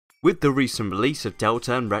With the recent release of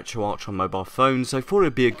Delta and RetroArch on mobile phones, I thought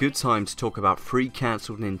it'd be a good time to talk about 3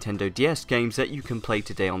 cancelled Nintendo DS games that you can play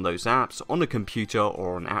today on those apps, on a computer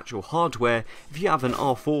or on actual hardware if you have an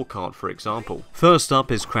R4 card for example. First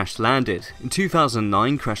up is Crash Landed. In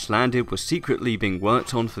 2009, Crash Landed was secretly being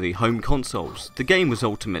worked on for the home consoles. The game was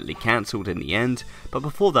ultimately cancelled in the end, but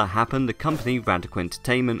before that happened, the company Radical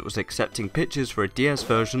Entertainment was accepting pitches for a DS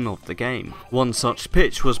version of the game. One such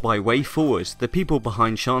pitch was by WayForward, the people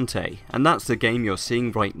behind Shantae, and that's the game you're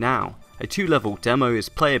seeing right now. A 2-level demo is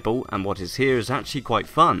playable, and what is here is actually quite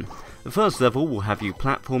fun. The first level will have you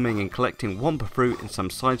platforming and collecting Wumpa Fruit in some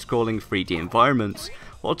side-scrolling 3D environments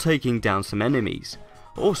while taking down some enemies.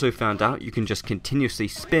 I also found out you can just continuously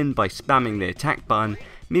spin by spamming the attack button,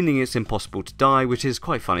 meaning it's impossible to die, which is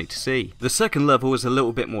quite funny to see. The second level is a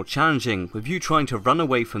little bit more challenging, with you trying to run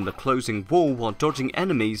away from the closing wall while dodging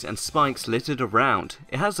enemies and spikes littered around.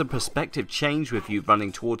 It has a perspective change with you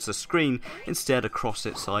running towards the screen instead across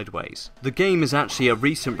it sideways. The game is actually a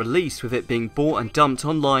recent release, with it being bought and dumped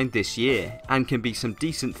online this year, and can be some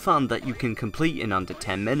decent fun that you can complete in under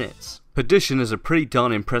 10 minutes. Perdition is a pretty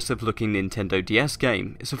darn impressive looking Nintendo DS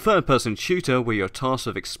game. It's a third-person shooter where you're tasked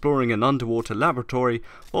with exploring an underwater laboratory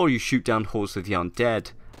while you shoot down hordes of the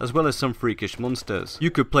undead, as well as some freakish monsters.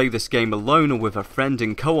 You could play this game alone or with a friend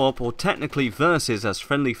in co-op, or technically versus, as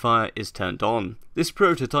friendly fire is turned on. This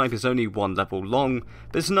prototype is only 1 level long,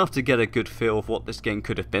 but it's enough to get a good feel of what this game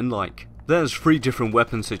could have been like. There's 3 different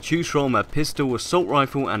weapons to choose from: a pistol, assault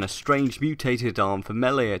rifle, and a strange mutated arm for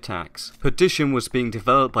melee attacks. Perdition was being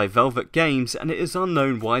developed by Velvet Games, and it is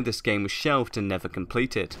unknown why this game was shelved and never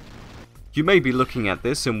completed. You may be looking at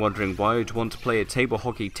this and wondering why you'd want to play a table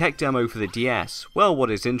hockey tech demo for the DS. Well, what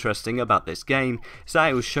is interesting about this game is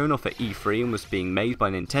that it was shown off at E3 and was being made by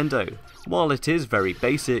Nintendo. While it is very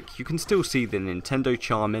basic, you can still see the Nintendo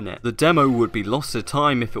charm in it. The demo would be lost to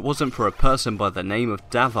time if it wasn't for a person by the name of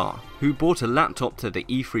Davar, who brought a laptop to the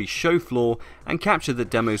E3 show floor and captured the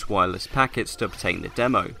demo's wireless packets to obtain the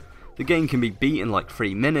demo. The game can be beat in like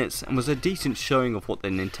 3 minutes and was a decent showing of what the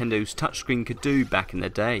Nintendo's touchscreen could do back in the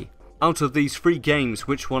day. Out of these 3 games,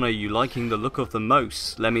 which one are you liking the look of the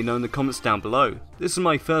most? Let me know in the comments down below. This is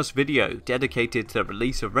my first video dedicated to the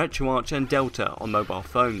release of RetroArch and Delta on mobile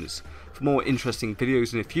phones. For more interesting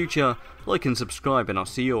videos in the future, like and subscribe, and I'll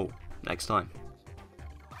see you all next time.